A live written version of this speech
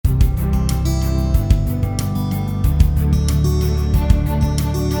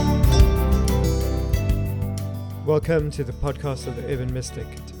Welcome to the podcast of the Urban Mystic.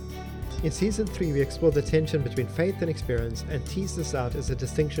 In Season 3, we explore the tension between faith and experience and tease this out as a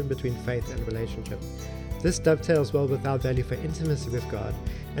distinction between faith and relationship. This dovetails well with our value for intimacy with God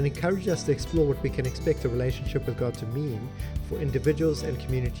and encourages us to explore what we can expect a relationship with God to mean for individuals and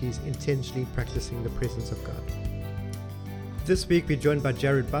communities intentionally practicing the presence of God. This week, we're joined by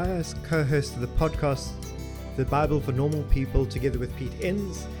Jared Byas, co-host of the podcast The Bible for Normal People, together with Pete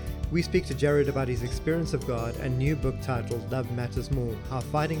Enns. We speak to Jared about his experience of God and new book titled Love Matters More, How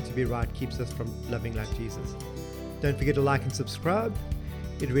Fighting to Be Right Keeps Us from Loving Like Jesus. Don't forget to like and subscribe.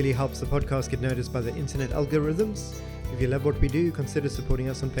 It really helps the podcast get noticed by the internet algorithms. If you love what we do, consider supporting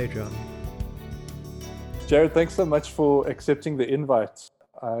us on Patreon. Jared, thanks so much for accepting the invite.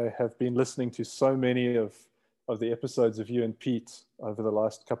 I have been listening to so many of the episodes of you and Pete over the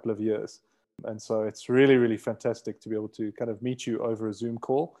last couple of years. And so it's really, really fantastic to be able to kind of meet you over a Zoom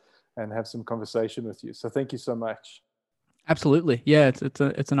call and have some conversation with you. So thank you so much. Absolutely. Yeah,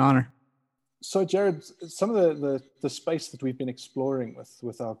 it's an honor. So Jared, some of the space that we've been exploring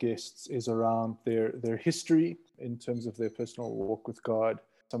with our guests is around their history in terms of their personal walk with God,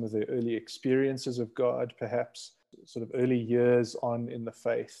 some of their early experiences of God, perhaps sort of early years on in the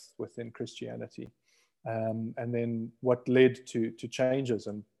faith within Christianity, and then what led to changes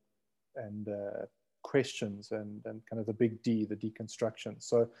and questions and kind of the big D, the deconstruction.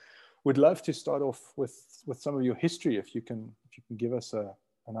 So we'd love to start off with some of your history, if you can give us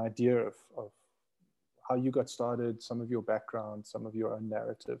an idea of how you got started, some of your background, some of your own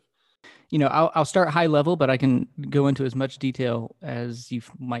narrative. You know, I'll start high level, but I can go into as much detail as you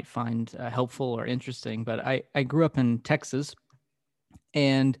might find helpful or interesting. But I grew up in Texas,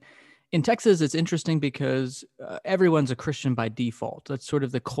 and in Texas, it's interesting because everyone's a Christian by default. That's sort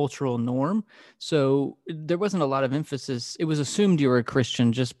of the cultural norm. So there wasn't a lot of emphasis. It was assumed you were a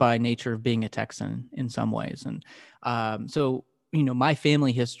Christian just by nature of being a Texan in some ways. And so, you know, my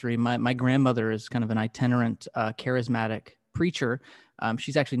family history, my grandmother is kind of an itinerant, charismatic preacher.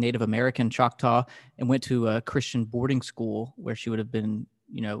 She's actually Native American, Choctaw, and went to a Christian boarding school where she would have been,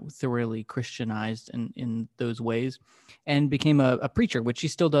 you know, thoroughly Christianized in those ways, and became a preacher, which she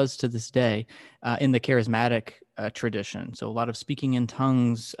still does to this day, in the charismatic tradition. So a lot of speaking in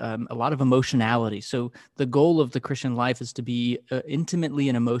tongues, a lot of emotionality. So the goal of the Christian life is to be intimately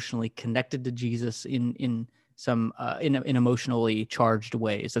and emotionally connected to Jesus in some in emotionally charged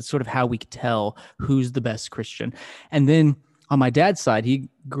ways. That's sort of how we can tell who's the best Christian. And then on my dad's side, he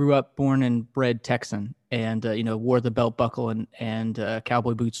grew up born and bred Texan, and wore the belt buckle and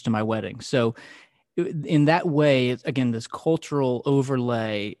cowboy boots to my wedding. So in that way, again, this cultural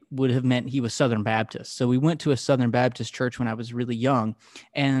overlay would have meant he was Southern Baptist. So we went to a Southern Baptist church when I was really young,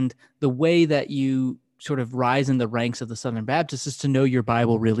 and the way that you sort of rise in the ranks of the Southern Baptists is to know your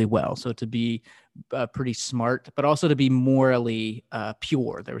Bible really well. So to be pretty smart, but also to be morally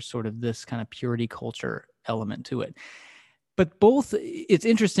pure. There was sort of this kind of purity culture element to it. But both, it's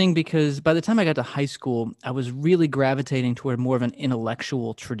interesting because by the time I got to high school, I was really gravitating toward more of an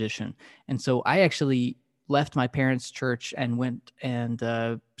intellectual tradition. And so I actually left my parents' church and went and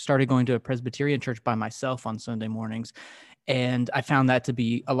started going to a Presbyterian church by myself on Sunday mornings. And I found that to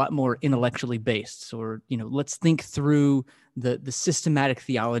be a lot more intellectually based. So, let's think through the systematic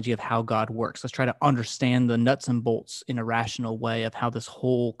theology of how God works. Let's try to understand the nuts and bolts in a rational way of how this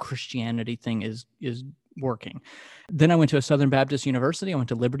whole Christianity thing is working. Then I went to a Southern Baptist university. I went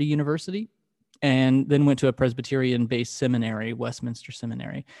to Liberty University, and then went to a Presbyterian-based seminary, Westminster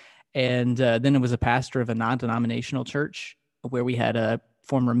Seminary. And then I was a pastor of a non-denominational church where we had a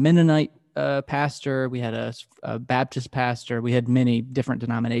former Mennonite pastor, we had a Baptist pastor, we had many different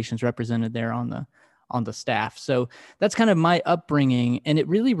denominations represented there on the staff. So that's kind of my upbringing, and it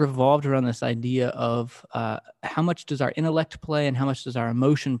really revolved around this idea of how much does our intellect play and how much does our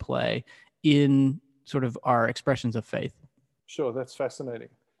emotion play in sort of our expressions of faith. Sure, that's fascinating.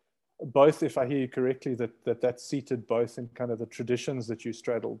 Both, if I hear you correctly, that's seated both in kind of the traditions that you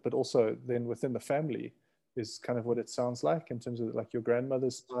straddled, but also then within the family is kind of what it sounds like in terms of like your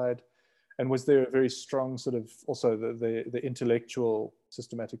grandmother's side. And was there a very strong sort of also the intellectual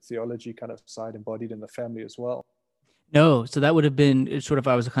systematic theology kind of side embodied in the family as well? No, so that would have been sort of,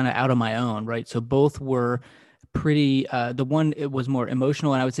 I was kind of out on my own, right? So both were pretty, the one, it was more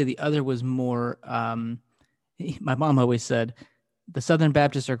emotional, and I would say the other was more, my mom always said, the Southern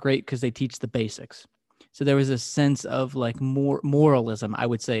Baptists are great because they teach the basics. So there was a sense of like more moralism, I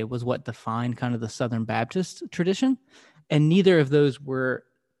would say, was what defined kind of the Southern Baptist tradition. And neither of those were,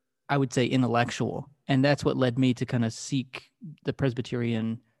 I would say, intellectual. And that's what led me to kind of seek the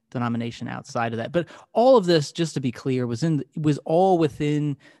Presbyterian denomination outside of that. But all of this, just to be clear, was all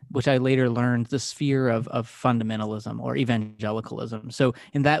within, which I later learned, the sphere of fundamentalism or evangelicalism. So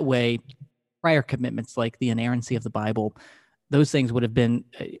in that way, prior commitments like the inerrancy of the Bible, those things would have been,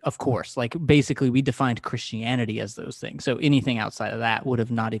 of course, like basically we defined Christianity as those things. So anything outside of that would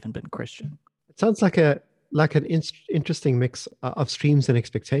have not even been Christian. It sounds like an interesting mix of streams and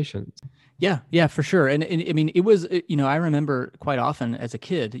expectations. Yeah, for sure. And I mean, it was, I remember quite often as a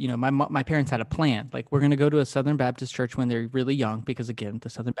kid, my parents had a plan, like we're going to go to a Southern Baptist church when they're really young, because again, the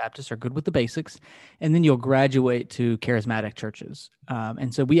Southern Baptists are good with the basics, and then you'll graduate to charismatic churches.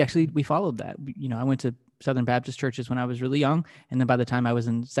 And so we followed that. I went to Southern Baptist churches when I was really young. And then by the time I was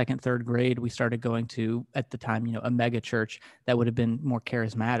in second, third grade, we started going to, at the time, a mega church that would have been more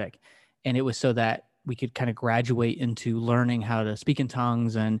charismatic. And it was so that we could kind of graduate into learning how to speak in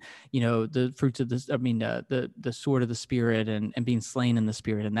tongues and, the fruits of this, the sword of the Spirit and being slain in the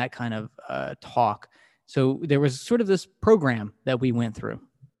Spirit and that kind of talk. So there was sort of this program that we went through.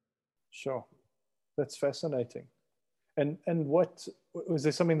 Sure. That's fascinating. And what, was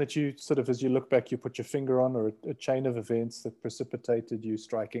there something that you sort of, as you look back, you put your finger on, or a chain of events that precipitated you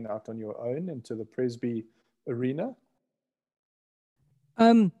striking out on your own into the Presby arena?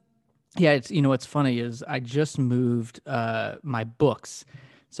 Yeah, it's, what's funny is I just moved my books.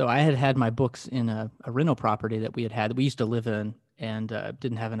 So I had my books in a rental property that we used to live in, and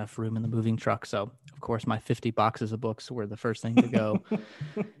didn't have enough room in the moving truck. So of course my 50 boxes of books were the first thing to go.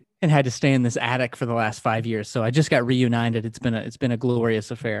 And had to stay in this attic for the last 5 years. So I just got reunited. It's been a glorious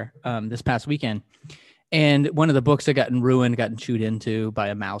affair this past weekend. And one of the books had gotten chewed into by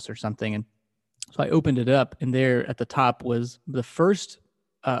a mouse or something. And so I opened it up, and there at the top was the first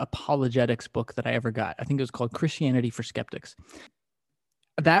apologetics book that I ever got. I think it was called Christianity for Skeptics.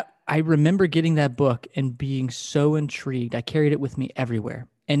 That I remember getting that book and being so intrigued. I carried it with me everywhere.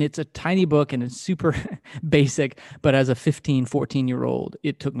 And it's a tiny book and it's super basic, but as a 15, 14-year-old,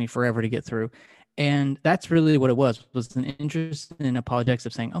 it took me forever to get through. And that's really what it was an interest in apologetics,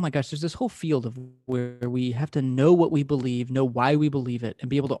 of saying, oh my gosh, there's this whole field of where we have to know what we believe, know why we believe it, and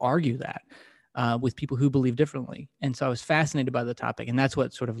be able to argue that with people who believe differently. And so I was fascinated by the topic. And that's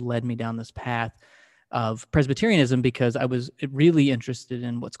what sort of led me down this path of Presbyterianism, because I was really interested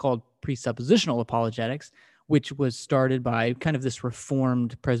in what's called presuppositional apologetics, which was started by kind of this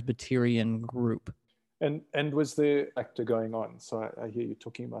Reformed Presbyterian group. And was there actor going on? So I hear you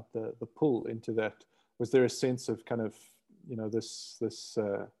talking about the pull into that. Was there a sense of kind of, this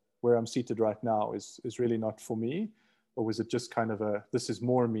where I'm seated right now is really not for me? Or was it just kind of this is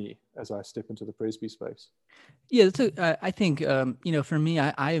more me as I step into the Presby space? Yeah, I think, for me,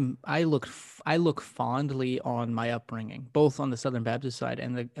 I look fondly on my upbringing, both on the Southern Baptist side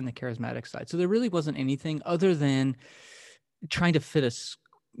and the charismatic side. So there really wasn't anything other than trying to fit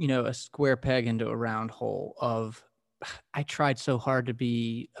a square peg into a round hole of, I tried so hard to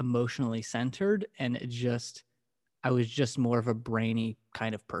be emotionally centered, and I was just more of a brainy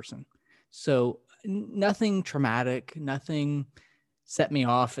kind of person. So nothing traumatic, nothing set me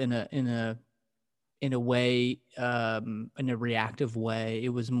off in a way, in a reactive way. It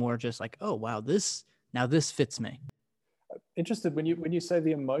was more just like, oh wow, this fits me. Interested when you say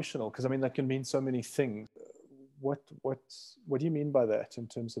the emotional, because I mean that can mean so many things. What do you mean by that in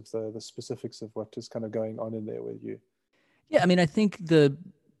terms of the specifics of what is kind of going on in there with you? Yeah, I mean, I think the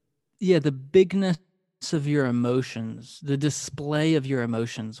bigness of your emotions, the display of your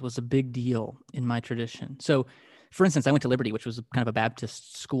emotions was a big deal in my tradition. So, for instance, I went to Liberty, which was kind of a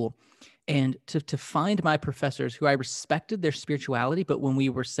Baptist school, and to find my professors who I respected their spirituality, but when we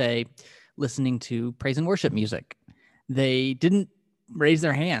were, say, listening to praise and worship music, they didn't raise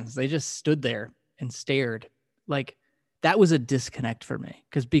their hands. They just stood there and stared. Like, that was a disconnect for me,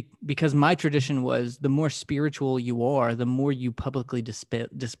 because my tradition was, the more spiritual you are, the more you publicly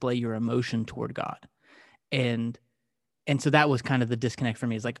display your emotion toward God. And so that was kind of the disconnect for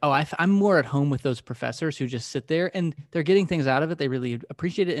me. It's like, oh, I'm more at home with those professors who just sit there and they're getting things out of it. They really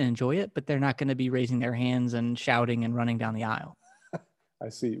appreciate it and enjoy it, but they're not going to be raising their hands and shouting and running down the aisle. I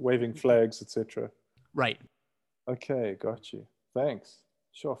see. Waving flags, etc. Right. Okay, got you. Thanks.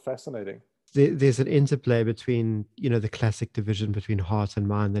 Sure, fascinating. There's an interplay between, the classic division between heart and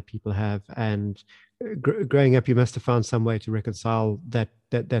mind that people have. And growing up, you must have found some way to reconcile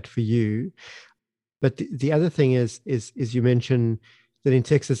that for you. But the other thing is you mentioned that in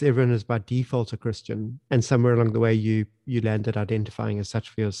Texas, everyone is by default a Christian, and somewhere along the way you landed identifying as such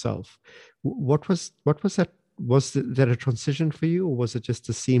for yourself. What was that? Was that a transition for you, or was it just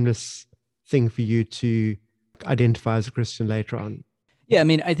a seamless thing for you to identify as a Christian later on? Yeah, I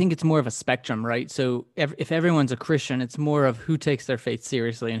mean, I think it's more of a spectrum, right? So if everyone's a Christian, it's more of who takes their faith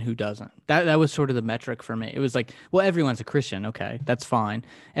seriously and who doesn't. That was sort of the metric for me. It was like, well, everyone's a Christian, okay, that's fine.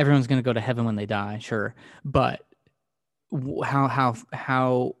 Everyone's going to go to heaven when they die, sure, but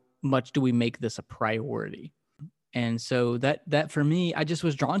how much do we make this a priority? And so that for me, I just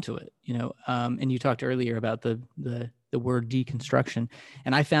was drawn to it, and you talked earlier about the word deconstruction.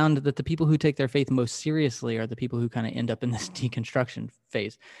 And I found that the people who take their faith most seriously are the people who kind of end up in this deconstruction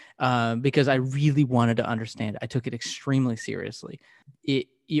phase, because I really wanted to understand. I took it extremely seriously.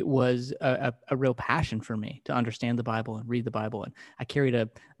 It was a real passion for me to understand the Bible and read the Bible. And I carried a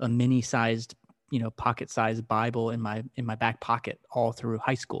mini-sized, pocket-sized Bible in my back pocket all through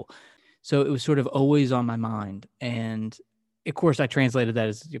high school. So it was sort of always on my mind. And of course, I translated that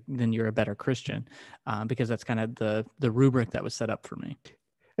as then you're a better Christian, because that's kind of the rubric that was set up for me.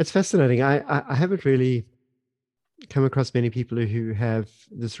 It's fascinating. I haven't really come across many people who have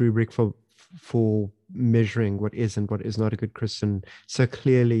this rubric for measuring what is and what is not a good Christian so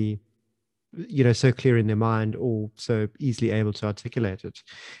clearly, so clear in their mind, or so easily able to articulate it.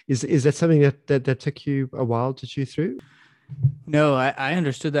 Is that something that took you a while to chew through? No, I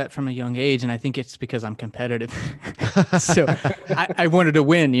understood that from a young age, and I think it's because I'm competitive. So I wanted to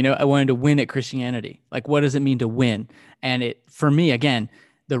win, I wanted to win at Christianity. Like, what does it mean to win? And for me, again,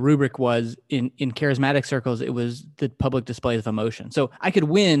 the rubric was in charismatic circles, it was the public displays of emotion. So I could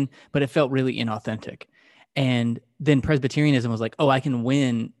win, but it felt really inauthentic. And then Presbyterianism was like, oh, I can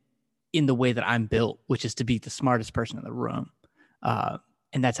win in the way that I'm built, which is to be the smartest person in the room.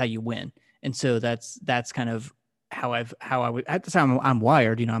 And that's how you win. And so that's kind of how I would, at the time I'm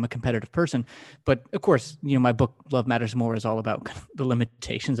wired, I'm a competitive person, but of course, my book Love Matters More is all about the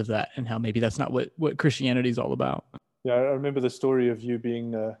limitations of that and how maybe that's not what Christianity is all about. Yeah. I remember the story of you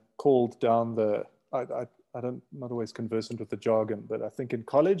being called down I'm not always conversant with the jargon, but I think in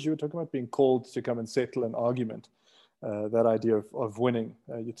college you were talking about being called to come and settle an argument. That idea of winning,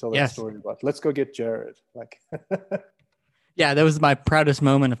 you tell that Yes. story about, let's go get Jared. Yeah, that was my proudest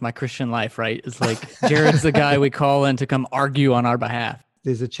moment of my Christian life, right? It's like, Jared's the guy we call in to come argue on our behalf.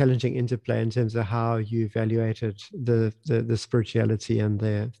 There's a challenging interplay in terms of how you evaluated the spirituality and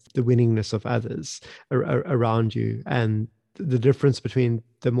the winningness of others around you, and the difference between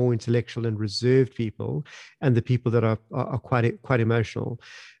the more intellectual and reserved people and the people that are quite emotional.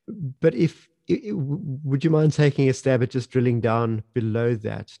 But would you mind taking a stab at just drilling down below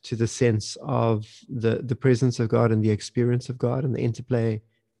that to the sense of the presence of God and the experience of God and the interplay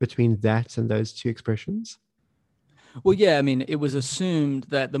between that and those two expressions? Well, yeah, I mean, it was assumed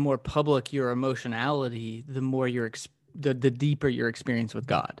that the more public your emotionality, the more the deeper your experience with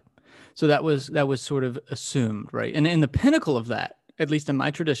God. So that was sort of assumed, right? And the pinnacle of that, at least in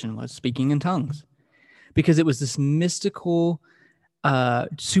my tradition, was speaking in tongues, because it was this mystical,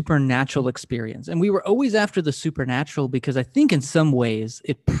 supernatural experience. And we were always after the supernatural because I think in some ways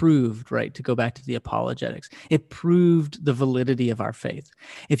it proved, right, to go back to the apologetics, it proved the validity of our faith.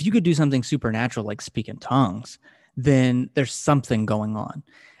 If you could do something supernatural like speak in tongues, then there's something going on.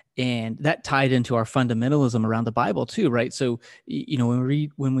 And that tied into our fundamentalism around the Bible too, right? So,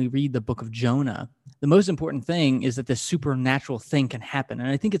 when we read the book of Jonah, the most important thing is that this supernatural thing can happen. And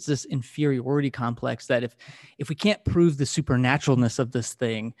I think it's this inferiority complex that if we can't prove the supernaturalness of this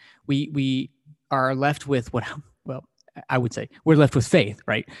thing, we are left with I would say we're left with faith,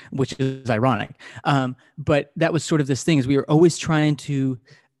 right? Which is ironic. But that was sort of this thing, is we were always trying to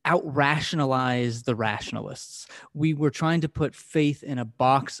out-rationalize the rationalists. We were trying to put faith in a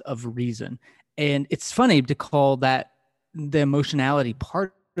box of reason. And it's funny to call that the emotionality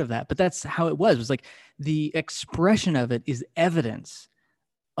part of that, but that's how it was. It was like the expression of it is evidence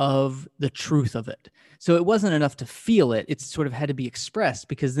of the truth of it. So it wasn't enough to feel it. It sort of had to be expressed,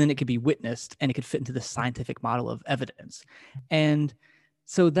 because then it could be witnessed and it could fit into the scientific model of evidence. And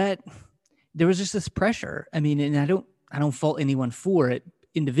so that there was just this pressure. I mean, and I don't fault anyone for it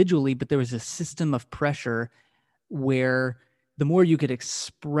individually, but there was a system of pressure where the more you could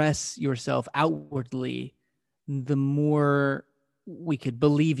express yourself outwardly, the more we could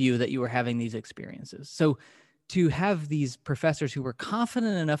believe you that you were having these experiences. So to have these professors who were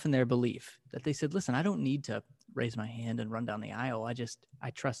confident enough in their belief that they said, listen, I don't need to raise my hand and run down the aisle.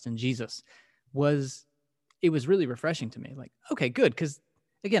 I trust in Jesus, it was really refreshing to me. Like, okay, good. Because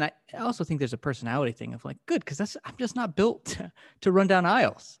again, I also think there's a personality thing of like, good, because I'm just not built to run down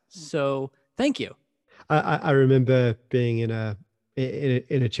aisles. So thank you. I remember being in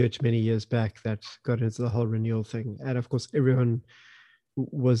a church many years back that got into the whole renewal thing. And of course, everyone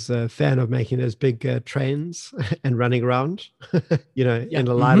was a fan of making those big trains and running around, Yeah. in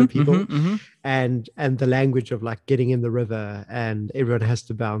a line of people, Mm-hmm. and the language of like getting in the river and everyone has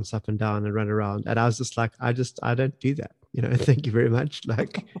to bounce up and down and run around. And I was just like, I don't do that. Thank you very much.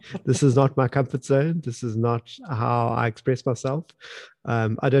 Like, this is not my comfort zone. This is not how I express myself.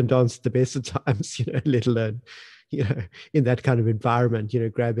 I don't dance at the best of times, let alone, in that kind of environment,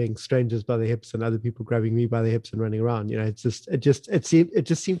 grabbing strangers by the hips and other people grabbing me by the hips and running around. It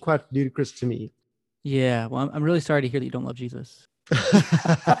just seemed quite ludicrous to me. Yeah. Well, I'm really sorry to hear that you don't love Jesus.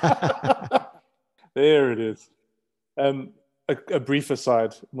 There it is. A brief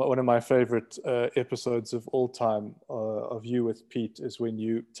aside, one of my favorite episodes of all time of You with Pete is when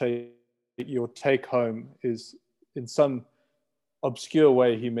your take home is in some obscure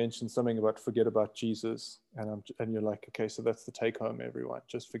way he mentions something about forget about Jesus, and you're like, okay, so that's the take home, everyone,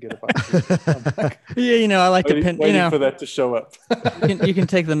 just forget about Jesus. Like, Yeah, I like waiting, to pin, waiting for that to show up. you can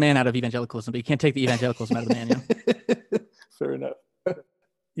take the man out of evangelicalism, but you can't take the evangelicalism out of the man. Fair enough.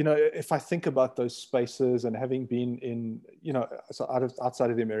 If I think about those spaces and having been in, so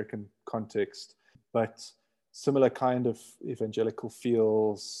outside of the American context, but similar kind of evangelical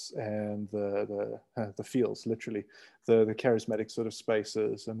feels and the feels, literally, the charismatic sort of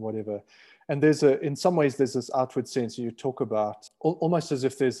spaces and whatever. And in some ways, there's this outward sense you talk about, almost as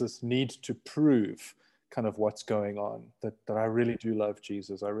if there's this need to prove kind of what's going on, that I really do love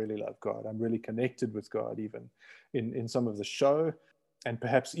Jesus. I really love God. I'm really connected with God, even in some of the show. And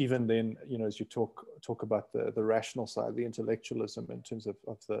perhaps even then, as you talk about the rational side, the intellectualism in terms of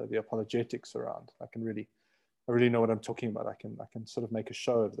the apologetics around, I really know what I'm talking about. I can sort of make a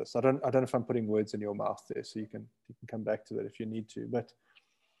show of this. I don't know if I'm putting words in your mouth there, so you can come back to that if you need to. But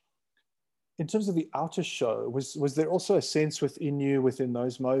in terms of the outer show, was there also a sense within you, within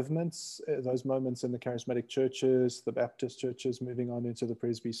those moments in the charismatic churches, the Baptist churches, moving on into the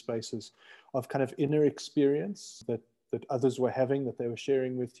Presby spaces, of kind of inner experience that others were having, that they were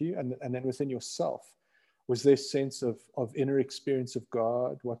sharing with you, and then within yourself? Was there a sense of inner experience of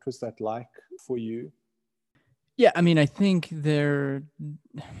God? What was that like for you? Yeah, I mean, I think you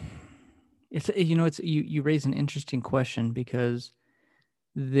raise an interesting question, because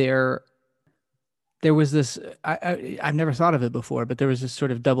there was this, I've never thought of it before, but there was this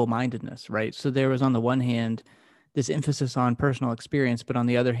sort of double-mindedness, right? So there was, on the one hand, this emphasis on personal experience, but on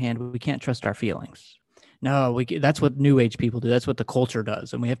the other hand, we can't trust our feelings. No, that's what New Age people do. That's what the culture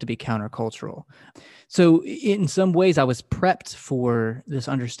does, and we have to be countercultural. So in some ways, I was prepped for this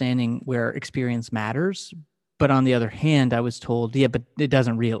understanding where experience matters, but on the other hand, I was told, yeah, but it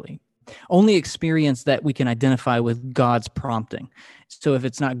doesn't really. Only experience that we can identify with God's prompting. So if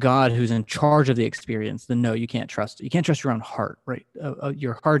it's not God who's in charge of the experience, then no, you can't trust it. You can't trust your own heart, right?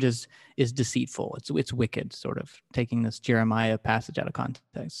 Your heart is deceitful. It's wicked, sort of taking this Jeremiah passage out of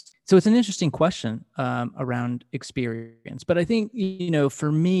context. So it's an interesting question around experience. But I think,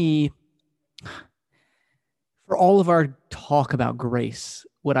 for me, for all of our talk about grace,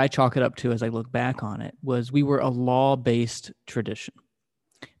 what I chalk it up to as I look back on it was we were a law-based tradition.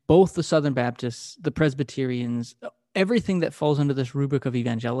 Both the Southern Baptists, the Presbyterians, everything that falls under this rubric of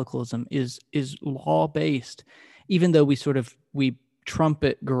evangelicalism is law-based. Even though we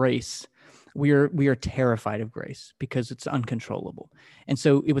trumpet grace, we are terrified of grace because it's uncontrollable. And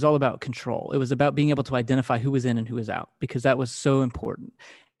so it was all about control. It was about being able to identify who was in and who was out, because that was so important.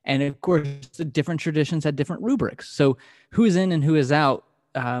 And of course, the different traditions had different rubrics. So who is in and who is out,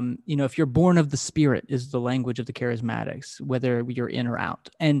 if you're born of the Spirit is the language of the charismatics, whether you're in or out.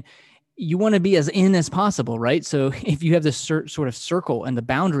 And you want to be as in as possible, right? So if you have this sort of circle and the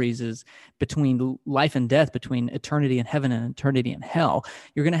boundaries is between life and death, between eternity in heaven and eternity in hell,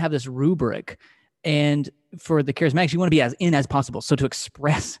 you're going to have this rubric. And for the charismatics, you want to be as in as possible. So to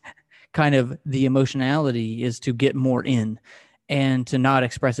express kind of the emotionality is to get more in. And to not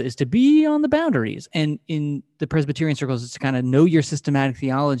express it is to be on the boundaries. And in the Presbyterian circles, it's to kind of know your systematic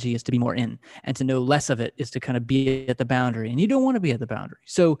theology is to be more in, and to know less of it is to kind of be at the boundary. And you don't want to be at the boundary.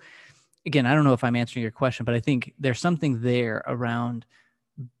 So again, I don't know if I'm answering your question, but I think there's something there around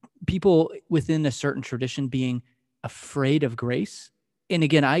people within a certain tradition being afraid of grace. And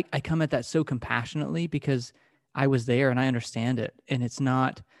again, I come at that so compassionately because I was there and I understand it. And it's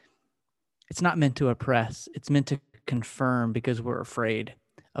not meant to oppress. It's meant to confirm, because we're afraid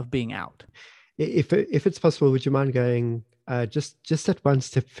of being out. If it's possible, would you mind going just at one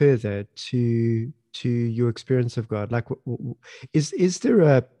step further to your experience of God? Like, is there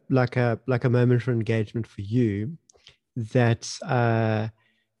a moment for engagement for you that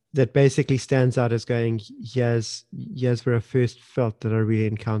basically stands out as going, here's where I first felt that I really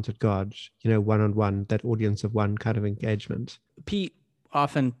encountered God, one-on-one, that audience of one kind of engagement? Pete,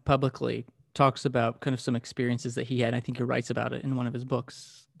 often publicly talks about kind of some experiences that he had. I think he writes about it in one of his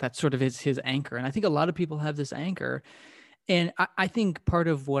books. That sort of is his anchor. And I think a lot of people have this anchor. And I think part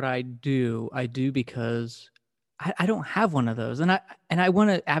of what I do because I don't have one of those. And I want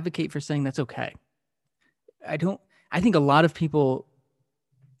to advocate for saying that's okay. I think a lot of people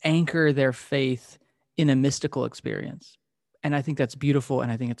anchor their faith in a mystical experience. And I think that's beautiful,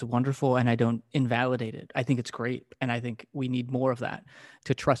 and I think it's wonderful, and I don't invalidate it. I think it's great, and I think we need more of that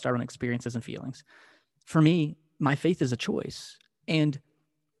to trust our own experiences and feelings. For me, my faith is a choice. And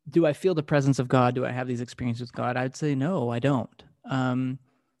do I feel the presence of God? Do I have these experiences with God? I'd say no, I don't. And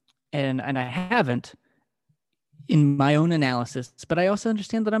I haven't in my own analysis, but I also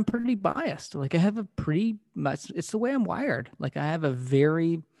understand that I'm pretty biased. Like I have it's the way I'm wired. Like I have a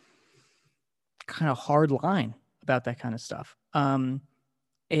very kind of hard line about that kind of stuff. And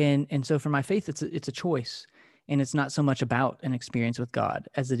so for my faith, it's a choice, and it's not so much about an experience with God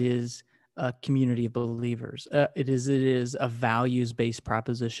as it is a community of believers. It is a values-based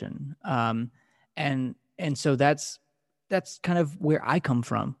proposition. And so that's kind of where I come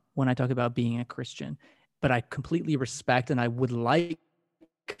from when I talk about being a Christian, but I completely respect, and I would like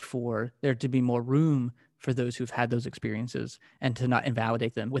for there to be more room for those who've had those experiences and to not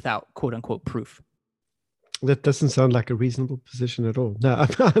invalidate them without quote unquote proof. That doesn't sound like a reasonable position at all. No,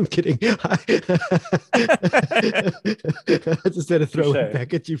 I'm kidding. I just had to throw it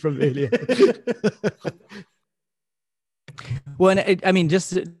back at you from earlier. Well, and I mean,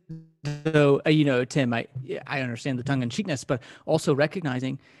 just so, Tim, I understand the tongue-in-cheekness, but also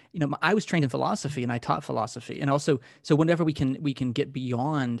recognizing, I was trained in philosophy and I taught philosophy. And also, so whenever we can get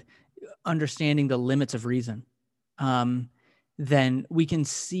beyond understanding the limits of reason, then we can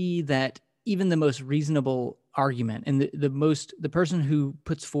see that even the most reasonable argument and the person who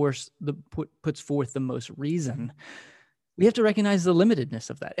puts forth the most reason, we have to recognize the limitedness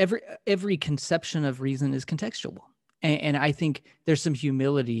of that. Every conception of reason is contextual. And I think there's some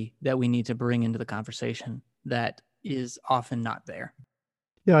humility that we need to bring into the conversation that is often not there.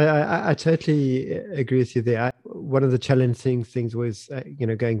 Yeah, I totally agree with you there. One of the challenging things was,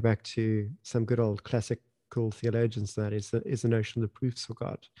 going back to some good old classical theologians, that is the notion of the proofs for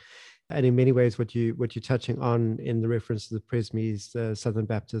God. And in many ways, what you're touching on in the reference to the Presmys, the Southern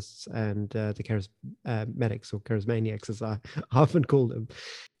Baptists, and the charismatics or charismaniacs, as I often call them,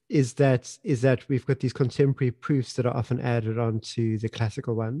 is that we've got these contemporary proofs that are often added on to the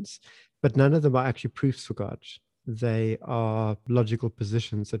classical ones, but none of them are actually proofs for God. They are logical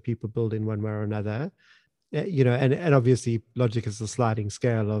positions that people build in one way or another. And obviously logic is a sliding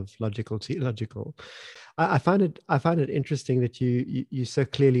scale of logical to illogical. I find it interesting that you so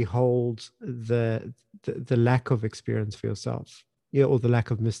clearly hold the lack of experience for yourself, or the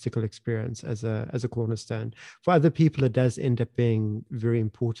lack of mystical experience as a cornerstone. For other people, it does end up being very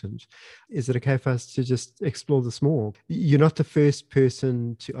important. Is it okay for us to just explore this more? You're not the first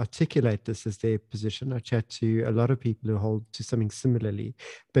person to articulate this as their position. I chat to a lot of people who hold to something similarly,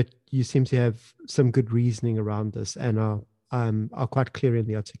 but you seem to have some good reasoning around this and are quite clear in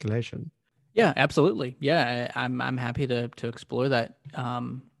the articulation. Yeah, absolutely. Yeah, I'm happy to explore that.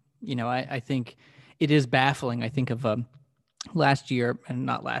 I think it is baffling. I think of last year, and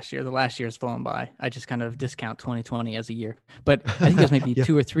not last year, the last year has flown by. I just kind of discount 2020 as a year, but I think it was maybe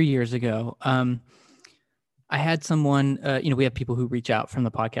 2 or 3 years ago. I had someone, we have people who reach out from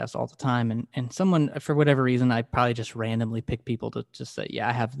the podcast all the time, and someone, for whatever reason, I probably just randomly pick people to just say, yeah,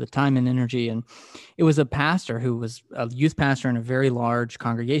 I have the time and energy. And it was a pastor who was a youth pastor in a very large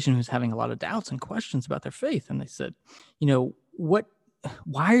congregation who's having a lot of doubts and questions about their faith. And they said,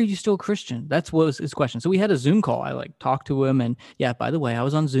 why are you still a Christian? That's what was his question. So we had a Zoom call. I talked to him, and yeah, by the way, I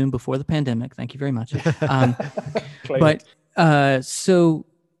was on Zoom before the pandemic. Thank you very much. I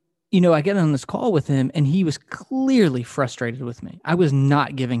get on this call with him, and he was clearly frustrated with me. I was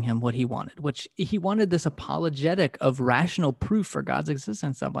not giving him what he wanted, which he wanted this apologetic of rational proof for God's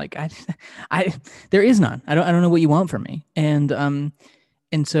existence. I'm like, there is none. I don't know what you want from me. And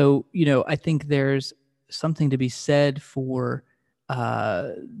so, I think there's something to be said for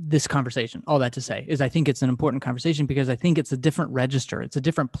this conversation. All that to say is I think it's an important conversation because I think it's a different register. It's a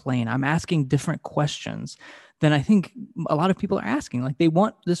different plane. I'm asking different questions than I think a lot of people are asking. Like, they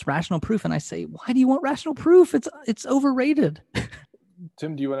want this rational proof. And I say, why do you want rational proof? It's overrated.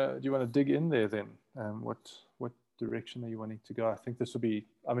 Tim, do you want to dig in there then? What direction are you wanting to go? I think this will be,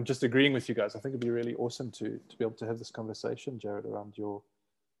 just agreeing with you guys. I think it'd be really awesome to be able to have this conversation, Jared, around your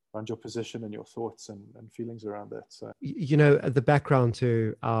position and your thoughts and feelings around that. So, the background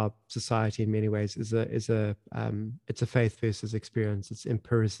to our society in many ways is it's a faith versus experience. It's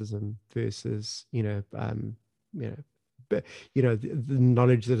empiricism versus the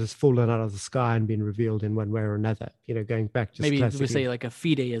knowledge that has fallen out of the sky and been revealed in one way or another, going back just maybe classically. we say like a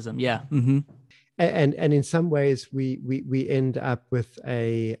fideism. Yeah. Mm-hmm. And in some ways we end up with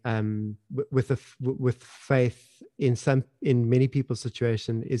with faith in many people's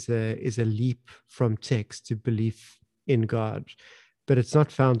situation is a leap from text to belief in God, but it's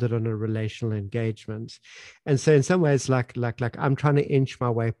not founded on a relational engagement. And so in some ways, like I'm trying to inch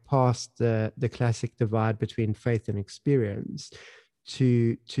my way past the classic divide between faith and experience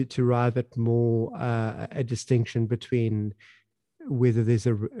to arrive at more a distinction between whether there's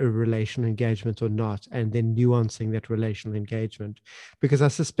a relational engagement or not, and then nuancing that relational engagement, because I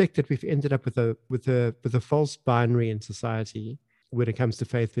suspect that we've ended up with a false binary in society when it comes to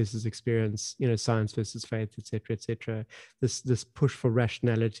faith versus experience, science versus faith, etc. This push for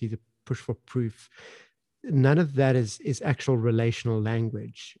rationality, the push for proof, none of that is actual relational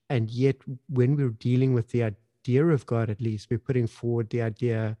language. And yet when we're dealing with the idea of God, at least we're putting forward the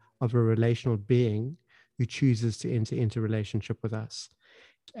idea of a relational being who chooses to enter into relationship with us.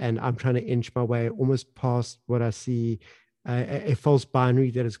 And I'm trying to inch my way almost past what I see a false binary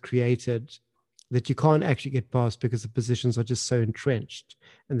that is created that you can't actually get past because the positions are just so entrenched,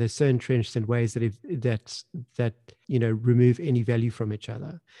 and they're so entrenched in ways that remove any value from each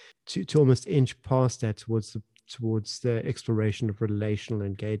other. To almost inch past that towards the exploration of relational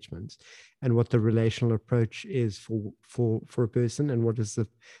engagement and what the relational approach is for a person, and what is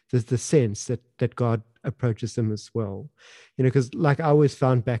the sense that God approaches them as well. Because like I always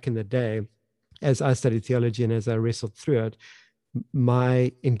found back in the day, as I studied theology and as I wrestled through it,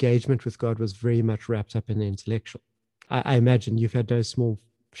 my engagement with God was very much wrapped up in the intellectual. I imagine you've had no small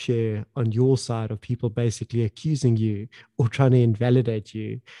share on your side of people basically accusing you or trying to invalidate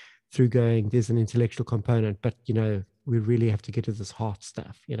you through going, there's an intellectual component, but we really have to get to this heart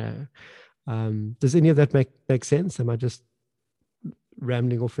stuff. Does any of that make sense? Am I just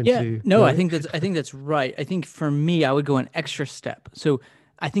rambling off into? No, I think that's right. I think for me, I would go an extra step. So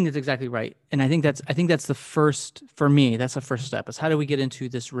I think that's exactly right. And I think that's the first, for me, that's the first step, is how do we get into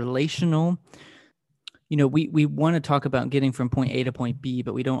this relational, we want to talk about getting from point A to point B,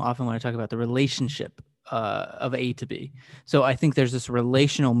 but we don't often want to talk about the relationship of A to B. So I think there's this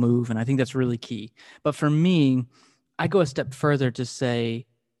relational move, and I think that's really key. But for me, I go a step further to say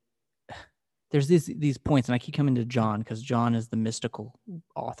there's these points, and I keep coming to John because John is the mystical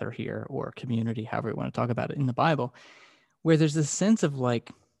author here, or community, however you want to talk about it in the Bible, where there's this sense of like,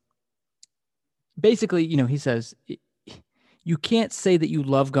 basically, he says, you can't say that you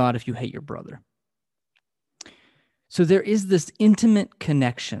love God if you hate your brother. So there is this intimate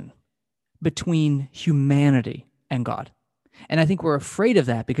connection between humanity and God. And I think we're afraid of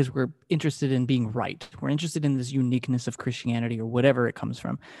that because we're interested in being right. We're interested in this uniqueness of Christianity or whatever it comes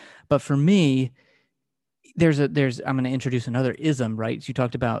from. But for me, I'm going to introduce another ism, right? So you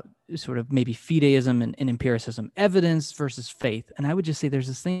talked about sort of maybe fideism and empiricism, evidence versus faith. And I would just say there's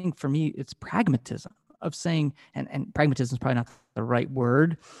this thing for me, it's pragmatism of saying, and pragmatism is probably not the right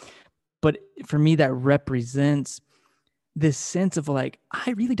word, but for me that represents this sense of like,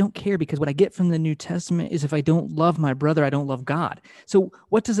 I really don't care, because what I get from the New Testament is if I don't love my brother, I don't love God. So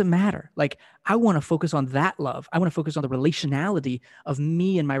what does it matter? Like, I want to focus on that love. I want to focus on the relationality of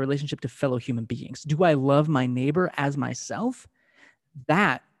me and my relationship to fellow human beings. Do I love my neighbor as myself?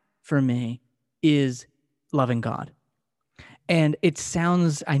 That, for me, is loving God. And it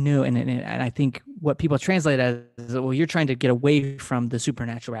sounds, I know, and I think what people translate as, well, you're trying to get away from the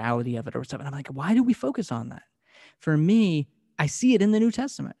supernaturality of it or something. I'm like, why do we focus on that? For me, I see it in the New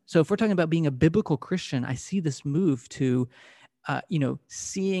Testament. So if we're talking about being a biblical Christian, I see this move to,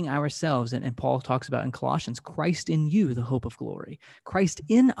 seeing ourselves, and Paul talks about in Colossians, Christ in you, the hope of glory, Christ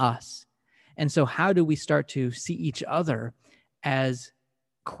in us. And so how do we start to see each other as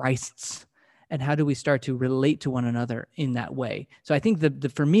Christs? And how do we start to relate to one another in that way? So I think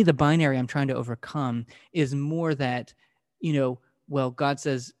for me, the binary I'm trying to overcome is more that, God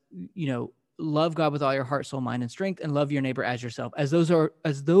says, love God with all your heart, soul, mind, and strength, and love your neighbor as yourself, as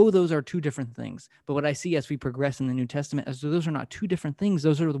though those are two different things. But what I see as we progress in the New Testament, as though those are not two different things,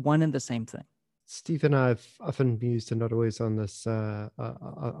 those are the one and the same thing. Steve and I have often used, and not always on this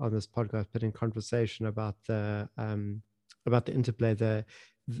podcast, but in conversation about the interplay,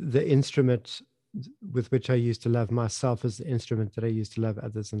 the instrument with which I used to love myself is the instrument that I use to love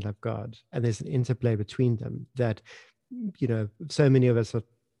others and love God. And there's an interplay between them that, so many of us are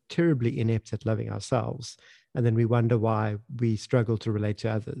terribly inept at loving ourselves, and then we wonder why we struggle to relate to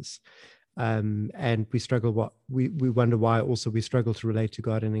others, and we wonder why also we struggle to relate to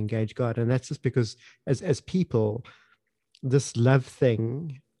God and engage God. And that's just because as people, this love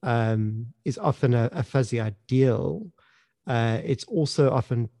thing is often a fuzzy ideal It's also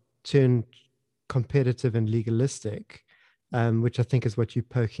often turned competitive and legalistic, which I think is what you're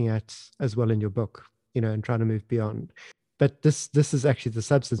poking at as well in your book, and trying to move beyond. But this is actually the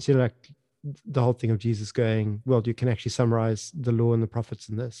substance, like the whole thing of Jesus going, well, you can actually summarize the law and the prophets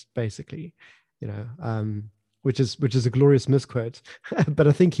in this, basically, which is a glorious misquote, but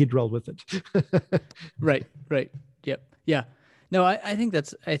I think he'd roll with it. Right. Yep. Yeah. No, I think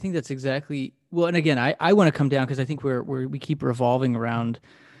that's exactly well. And again, I want to come down because I think we keep revolving around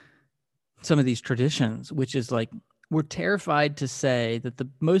some of these traditions, which is like we're terrified to say that the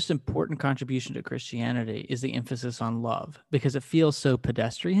most important contribution to Christianity is the emphasis on love because it feels so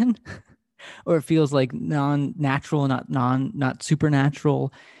pedestrian or it feels like non-natural, not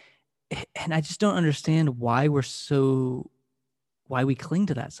supernatural. And I just don't understand why we cling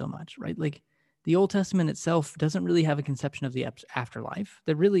to that so much, right? Like the Old Testament itself doesn't really have a conception of the afterlife.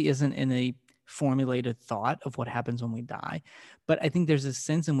 There really isn't in a formulated thought of what happens when we die. But I think there's a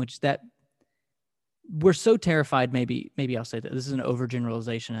sense in which that we're so terrified. Maybe I'll say that this is an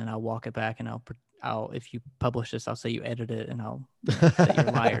overgeneralization, and I'll walk it back, and I'll if you publish this, I'll say you edited it, and I'll say you're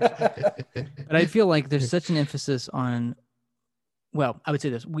liars. But I feel like there's such an emphasis on. Well, I would say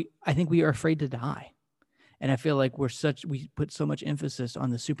this: I think we are afraid to die. And I feel like we put so much emphasis on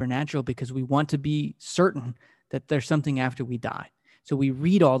the supernatural because we want to be certain that there's something after we die. So we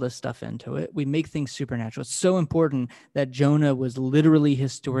read all this stuff into it. We make things supernatural. It's so important that Jonah was literally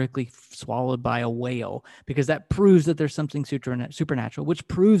historically swallowed by a whale because that proves that there's something supernatural, which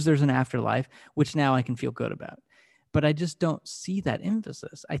proves there's an afterlife, which now I can feel good about. But I just don't see that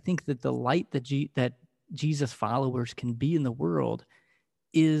emphasis. I think that the light that Jesus followers can be in the world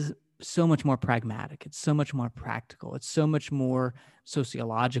is so much more pragmatic. It's so much more practical. It's so much more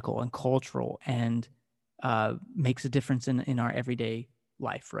sociological and cultural and makes a difference in our everyday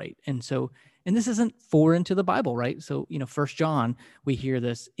life, right? And this isn't foreign to the Bible, right? So, 1 John, we hear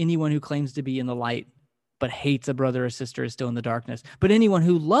this, anyone who claims to be in the light but hates a brother or sister is still in the darkness. But anyone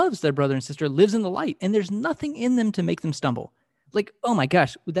who loves their brother and sister lives in the light, and there's nothing in them to make them stumble. Like, oh my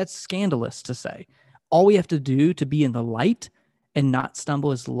gosh, that's scandalous to say. All we have to do to be in the light and not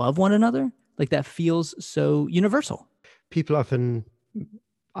stumble is love one another. Like that feels so universal. People often,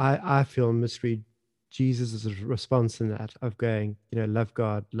 I feel, misread Jesus' response in that of going, love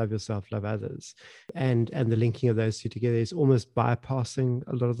God, love yourself, love others. And the linking of those two together is almost bypassing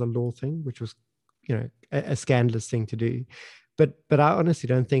a lot of the law thing, which was, a scandalous thing to do. But I honestly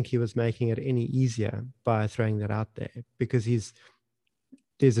don't think he was making it any easier by throwing that out there because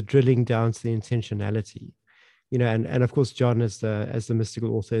there's a drilling down to the intentionality. And of course, John, as the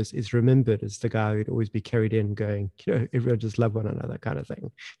mystical author, is remembered as the guy who'd always be carried in going, everyone just love one another kind of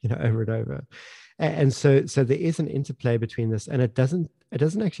thing, over and over. And so there is an interplay between this, and it doesn't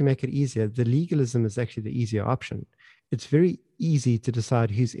actually make it easier. The legalism is actually the easier option. It's very easy to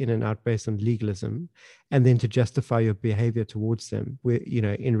decide who's in and out based on legalism, and then to justify your behavior towards them, where,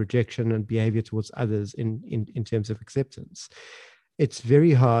 in rejection and behavior towards others in terms of acceptance. It's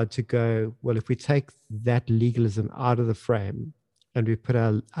very hard to go, well, if we take that legalism out of the frame and we put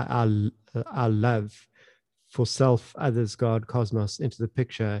our love for self, others, God, cosmos into the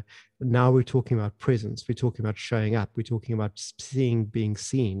picture, now we're talking about presence. We're talking about showing up. We're talking about seeing, being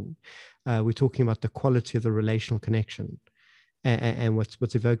seen. We're talking about the quality of the relational connection and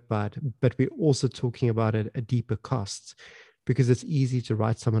what's evoked by it. But we're also talking about a deeper cost. Because it's easy to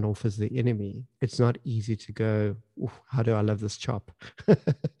write someone off as the enemy. It's not easy to go, how do I love this chop?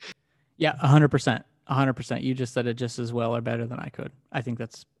 Yeah, 100%. 100%. You just said it just as well or better than I could. I think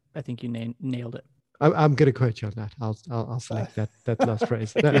you nailed it. I'm going to quote you on that. I'll select that last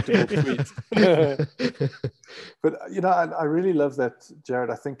phrase. But I really love that,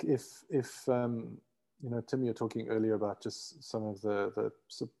 Jared. I think if Tim, you're talking earlier about just some of the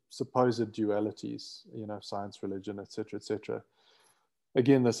supposed dualities, science, religion, etc., etc.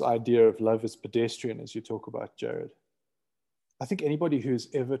 Again, this idea of love is pedestrian, as you talk about, Jared. I think anybody who's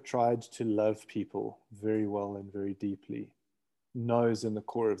ever tried to love people very well and very deeply knows in the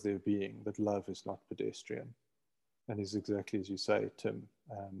core of their being that love is not pedestrian, and is exactly as you say, Tim.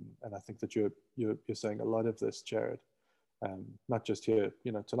 And I think that you're saying a lot of this, Jared. Not just here,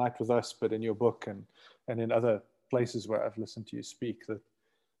 tonight with us, but in your book and in other places where I've listened to you speak, that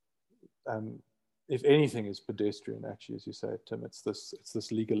if anything is pedestrian, actually, as you say, Tim, it's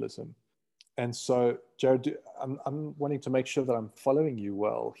this legalism. And so, Jared, I'm wanting to make sure that I'm following you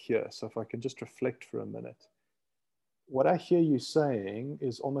well here. So if I can just reflect for a minute. What I hear you saying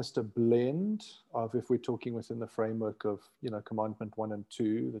is almost a blend of, if we're talking within the framework of, commandment 1 and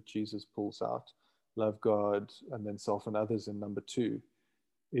 2 that Jesus pulls out, love God, and then self and others in number 2,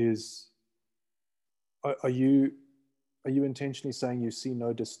 is, are you are you intentionally saying you see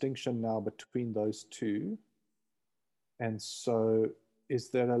no distinction now between those two? And so is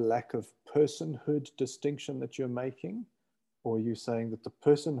there a lack of personhood distinction that you're making? Or are you saying that the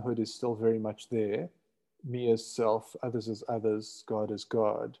personhood is still very much there, me as self, others as others, God as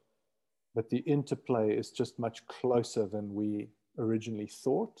God, but the interplay is just much closer than we originally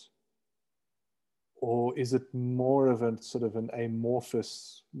thought? Or is it more of a sort of an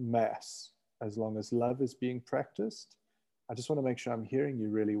amorphous mass as long as love is being practiced? I just want to make sure I'm hearing you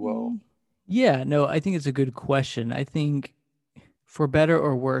really well. Yeah, no, I think it's a good question. I think for better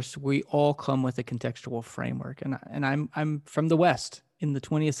or worse, we all come with a contextual framework, and I'm from the West in the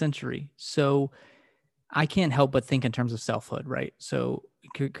 20th century, so I can't help but think in terms of selfhood, right? So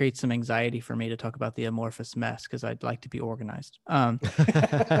it could create some anxiety for me to talk about the amorphous mess because I'd like to be organized.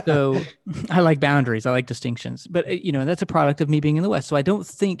 So I like boundaries, I like distinctions, but that's a product of me being in the West. So I don't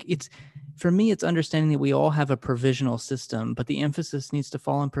think for me, it's understanding that we all have a provisional system, but the emphasis needs to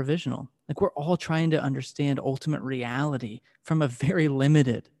fall on provisional. Like we're all trying to understand ultimate reality from a very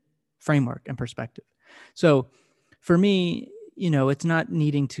limited framework and perspective. So for me, it's not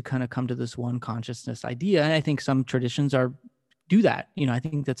needing to kind of come to this one consciousness idea. And I think some traditions do that. I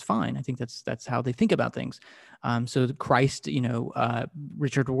think that's fine. I think that's how they think about things. So Christ,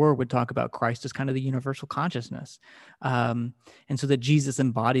 Richard Rohr would talk about Christ as kind of the universal consciousness. And so that Jesus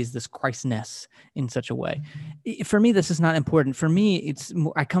embodies this Christness in such a way. For me, this is not important. For me,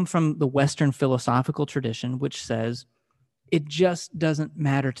 I come from the Western philosophical tradition, which says it just doesn't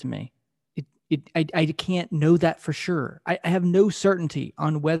matter to me. I can't know that for sure. I have no certainty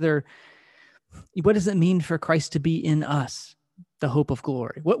on what does it mean for Christ to be in us, the hope of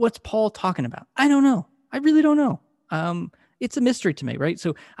glory? What's Paul talking about? I don't know. I really don't know. It's a mystery to me, right?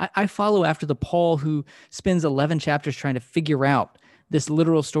 So I follow after the Paul who spends 11 chapters trying to figure out this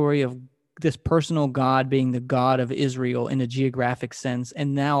literal story of this personal God being the God of Israel in a geographic sense.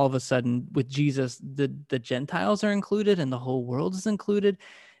 And now all of a sudden with Jesus, the Gentiles are included and the whole world is included.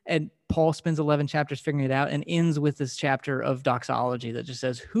 And Paul spends 11 chapters figuring it out and ends with this chapter of doxology that just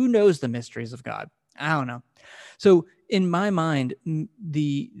says, who knows the mysteries of God? I don't know. So in my mind, when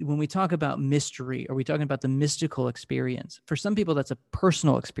we talk about mystery, are we talking about the mystical experience? For some people, that's a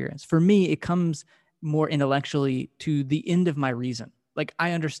personal experience. For me, it comes more intellectually to the end of my reason. Like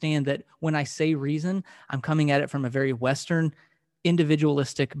I understand that when I say reason, I'm coming at it from a very Western,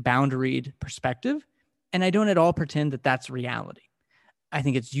 individualistic, boundaried perspective. And I don't at all pretend that that's reality. I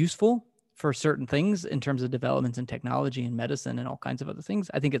think it's useful for certain things in terms of developments in technology and medicine and all kinds of other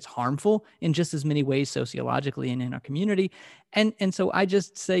things. I think it's harmful in just as many ways sociologically and in our community. And so I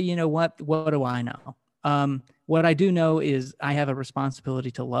just say, what do I know? What I do know is I have a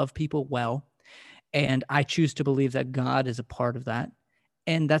responsibility to love people well. And I choose to believe that God is a part of that.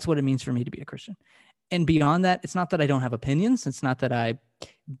 And that's what it means for me to be a Christian. And beyond that, it's not that I don't have opinions. It's not that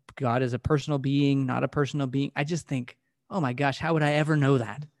God is a personal being, not a personal being. I just think, oh my gosh, how would I ever know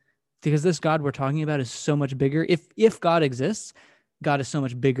that? Because this God we're talking about is so much bigger. If God exists, God is so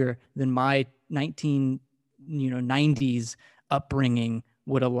much bigger than my 1990s upbringing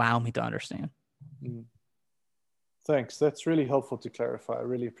would allow me to understand. Thanks. That's really helpful to clarify. I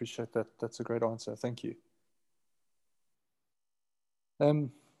really appreciate that. That's a great answer. Thank you.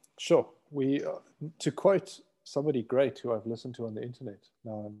 Sure. To quote somebody great who I've listened to on the internet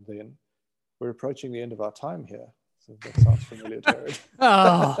now and then, we're approaching the end of our time here. So that sounds familiar, Jared.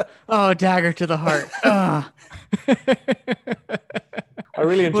 oh, dagger to the heart. I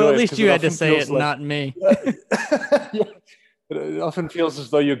really enjoy it. Well, at least you had to say it, not me. Yeah. It often feels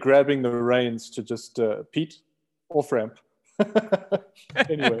as though you're grabbing the reins to just Pete, off ramp.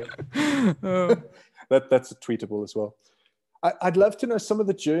 Anyway, that's tweetable as well. I'd love to know some of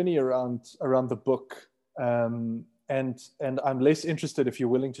the journey around the book. And I'm less interested, if you're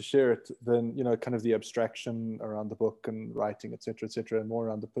willing to share it, than kind of the abstraction around the book and writing, et cetera, and more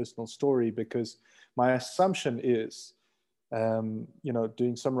around the personal story. Because my assumption is,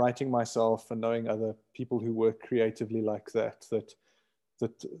 doing some writing myself and knowing other people who work creatively like that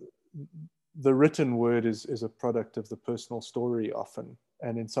the written word is a product of the personal story often,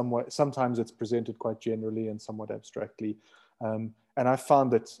 and in some way, sometimes it's presented quite generally and somewhat abstractly. And I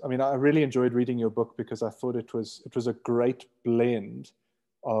found that, I really enjoyed reading your book because I thought it was a great blend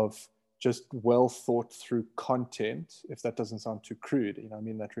of just well thought through content, if that doesn't sound too crude. I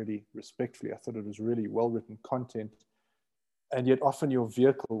mean that really respectfully. I thought it was really well written content. And yet often your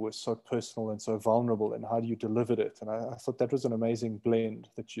vehicle was so personal and so vulnerable, and how do you deliver it? And I thought that was an amazing blend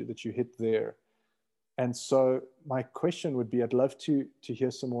that you hit there. And so my question would be, I'd love to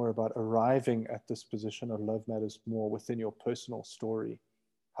hear some more about arriving at this position of love matters more within your personal story.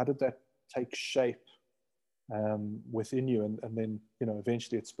 How did that take shape? within you, and then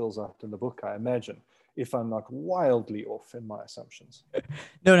eventually it spills out in the book, I imagine, if I'm not wildly off in my assumptions.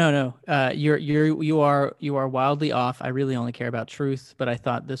 No. You are wildly off. I really only care about truth, but I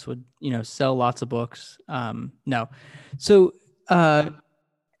thought this would sell lots of books. No, so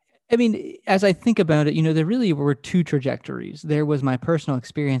I mean, as I think about it, there really were two trajectories. There was my personal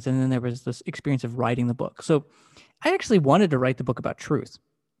experience, and then there was this experience of writing the book. So I actually wanted to write the book about truth.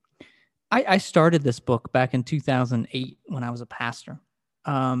 I started this book back in 2008 when I was a pastor.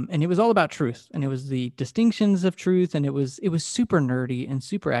 And it was all about truth, and it was the distinctions of truth, and it was super nerdy and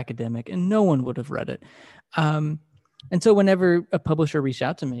super academic, and no one would have read it. And so whenever a publisher reached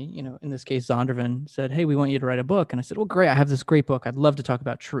out to me, in this case, Zondervan said, "Hey, we want you to write a book." And I said, "Well, great. I have this great book. I'd love to talk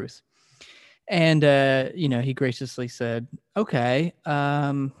about truth." And, he graciously said, "Okay,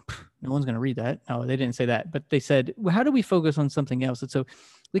 no one's going to read that." No, they didn't say that, but they said, "Well, how do we focus on something else?" And so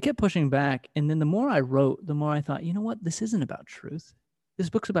we kept pushing back. And then the more I wrote, the more I thought, you know what? This isn't about truth. This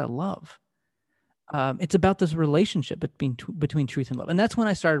book's about love. It's about this relationship between truth and love. And that's when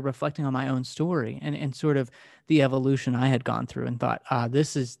I started reflecting on my own story and sort of the evolution I had gone through, and thought,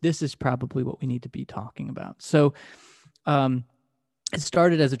 this is probably what we need to be talking about. So it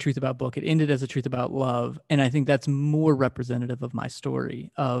started as a truth about book. It ended as a truth about love. And I think that's more representative of my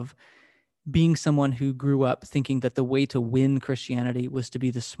story of being someone who grew up thinking that the way to win Christianity was to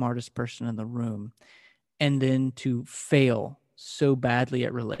be the smartest person in the room, and then to fail so badly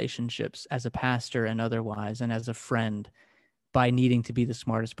at relationships as a pastor and otherwise, and as a friend, by needing to be the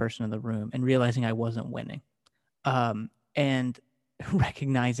smartest person in the room and realizing I wasn't winning. And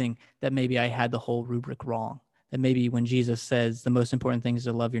recognizing that maybe I had the whole rubric wrong, that maybe when Jesus says the most important thing is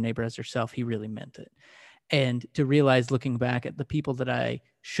to love your neighbor as yourself, he really meant it. And to realize, looking back, at the people that I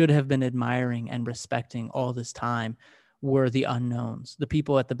should have been admiring and respecting all this time were the unknowns, the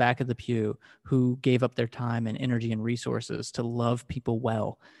people at the back of the pew who gave up their time and energy and resources to love people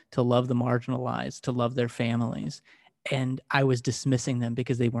well, to love the marginalized, to love their families. And I was dismissing them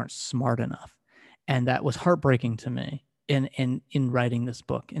because they weren't smart enough. And that was heartbreaking to me in writing this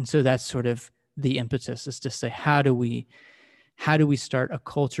book. And so that's sort of the impetus, is to say, how do we start a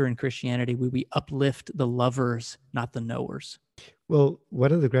culture in Christianity where we uplift the lovers, not the knowers? Well,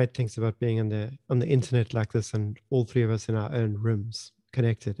 one of the great things about being on the internet like this, and all three of us in our own rooms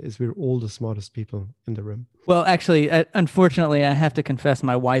connected, is we're all the smartest people in the room. Well, actually, unfortunately, I have to confess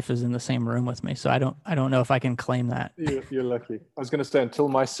my wife is in the same room with me, so I don't know if I can claim that. You're lucky. I was going to say, until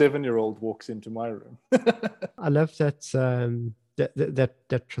my 7-year-old walks into my room. I love that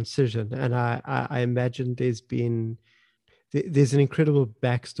that transition, and I imagine there's an incredible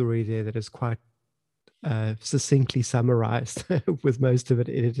backstory there that is quite succinctly summarized, with most of it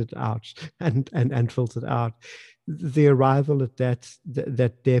edited out and filtered out. The arrival at that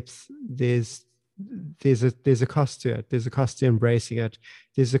depth, there's a cost to it. There's a cost to embracing it.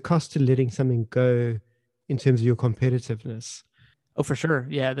 There's a cost to letting something go in terms of your competitiveness. Oh, for sure.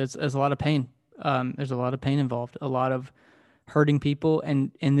 Yeah, there's a lot of pain. There's a lot of pain involved, a lot of hurting people,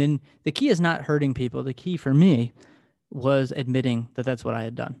 and then the key is not hurting people. The key for me was admitting that that's what I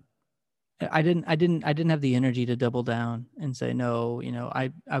had done. I didn't have the energy to double down and say, no,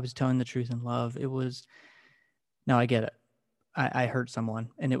 I was telling the truth in love. It was, no, I get it. I hurt someone,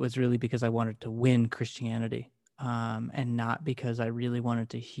 and it was really because I wanted to win Christianity, and not because I really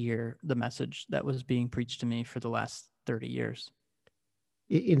wanted to hear the message that was being preached to me for the last 30 years.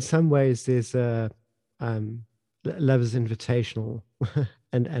 In some ways, there's a love is invitational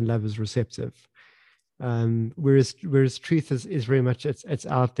and love is receptive. Whereas truth is very much, it's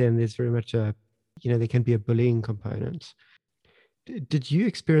out there, and there's very much there can be a bullying component. Did you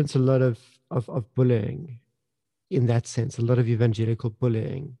experience a lot of bullying in that sense, a lot of evangelical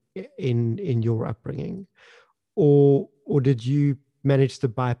bullying in your upbringing, or did you manage to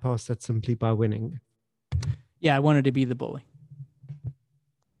bypass that simply by winning? Yeah, I wanted to be the bully.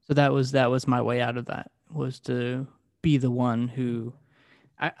 So that was my way out of that, was to be the one who,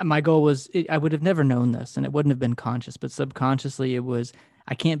 my goal was, I would have never known this, and it wouldn't have been conscious, but subconsciously it was,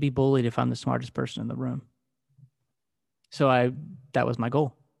 I can't be bullied if I'm the smartest person in the room. So that was my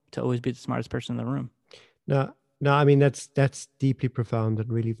goal, to always be the smartest person in the room. No, I mean, that's deeply profound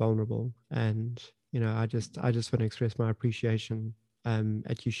and really vulnerable. And, I just want to express my appreciation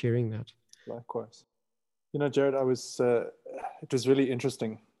at you sharing that. Likewise. Jared, it was really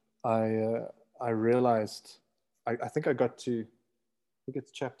interesting. I realized, I think I got to, I think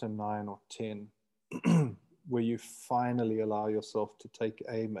it's chapter 9 or 10, where you finally allow yourself to take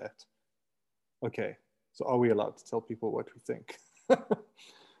aim at, okay, so are we allowed to tell people what we think?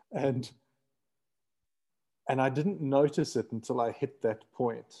 And And I didn't notice it until I hit that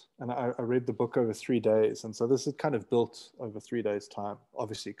point. And I read the book over 3 days. And so this is kind of built over 3 days' time,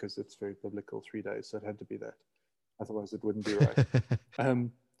 obviously, because it's very biblical, 3 days. So it had to be that. Otherwise, it wouldn't be right.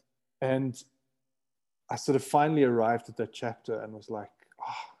 And I sort of finally arrived at that chapter and was like,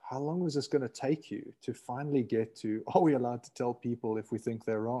 oh, how long was this going to take you to finally get to, are we allowed to tell people if we think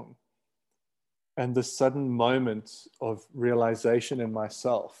they're wrong? And the sudden moment of realization in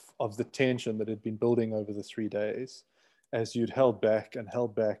myself of the tension that had been building over the 3 days, as you'd held back and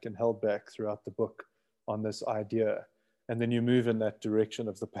held back and held back throughout the book on this idea. And then you move in that direction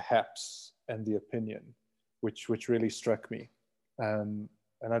of the perhaps and the opinion, which really struck me. And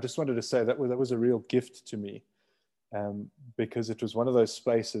I just wanted to say that was a real gift to me, because it was one of those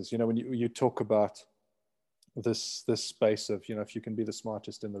spaces, when you talk about this space of, if you can be the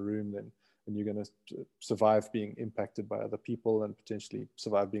smartest in the room, then you're going to survive being impacted by other people and potentially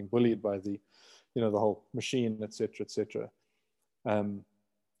survive being bullied by the whole machine, et cetera.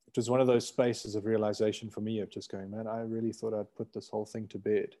 It was one of those spaces of realization for me of just going, man, I really thought I'd put this whole thing to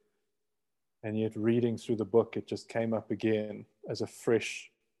bed. And yet reading through the book, it just came up again as a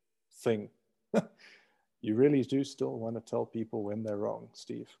fresh thing. You really do still want to tell people when they're wrong,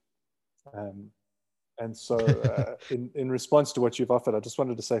 Steve. And so in response to what you've offered, I just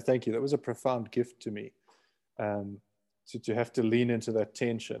wanted to say thank you. That was a profound gift to me, to have to lean into that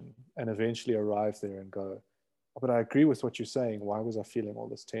tension and eventually arrive there and go, oh, but I agree with what you're saying. Why was I feeling all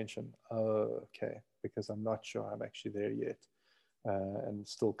this tension? Oh, okay, because I'm not sure I'm actually there yet. And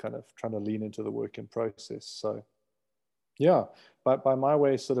still kind of trying to lean into the work in process. So yeah, by my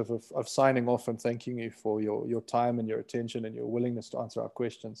way sort of signing off and thanking you for your time and your attention and your willingness to answer our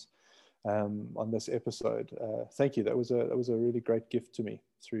questions on this episode. Thank you. That was a really great gift to me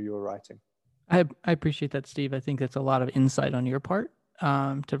through your writing. I appreciate that, Steve. I think that's a lot of insight on your part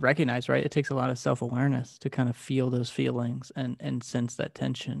to recognize, right? It takes a lot of self-awareness to kind of feel those feelings and sense that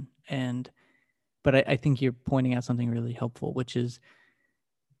tension. But I think you're pointing out something really helpful, which is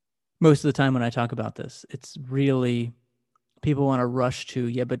most of the time when I talk about this, it's really people want to rush to,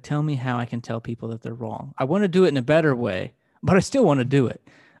 yeah, but tell me how I can tell people that they're wrong. I want to do it in a better way, but I still want to do it.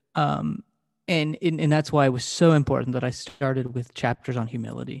 And that's why it was so important that I started with chapters on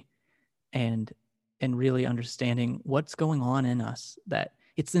humility and really understanding what's going on in us, that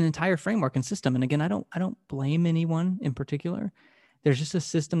it's an entire framework and system. And again, I don't blame anyone in particular. There's just a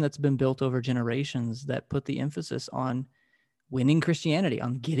system that's been built over generations that put the emphasis on winning Christianity,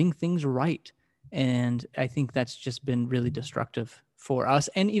 on getting things right. And I think that's just been really destructive for us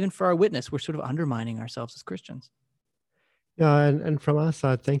and even for our witness. We're sort of undermining ourselves as Christians. Yeah, and from our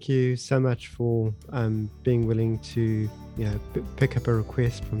side, thank you so much for being willing to pick up a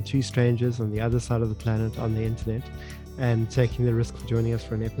request from two strangers on the other side of the planet on the internet and taking the risk of joining us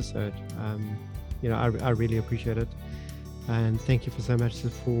for an episode. I really appreciate it. And thank you for so much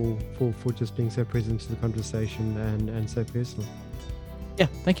for just being so present to the conversation and so personal. Yeah,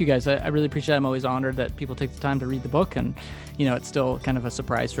 thank you guys. I really appreciate it. I'm always honored that people take the time to read the book. And, it's still kind of a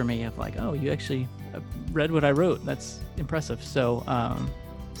surprise for me of like, oh, you actually read what I wrote. That's impressive. So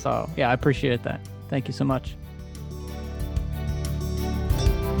yeah, I appreciate that. Thank you so much.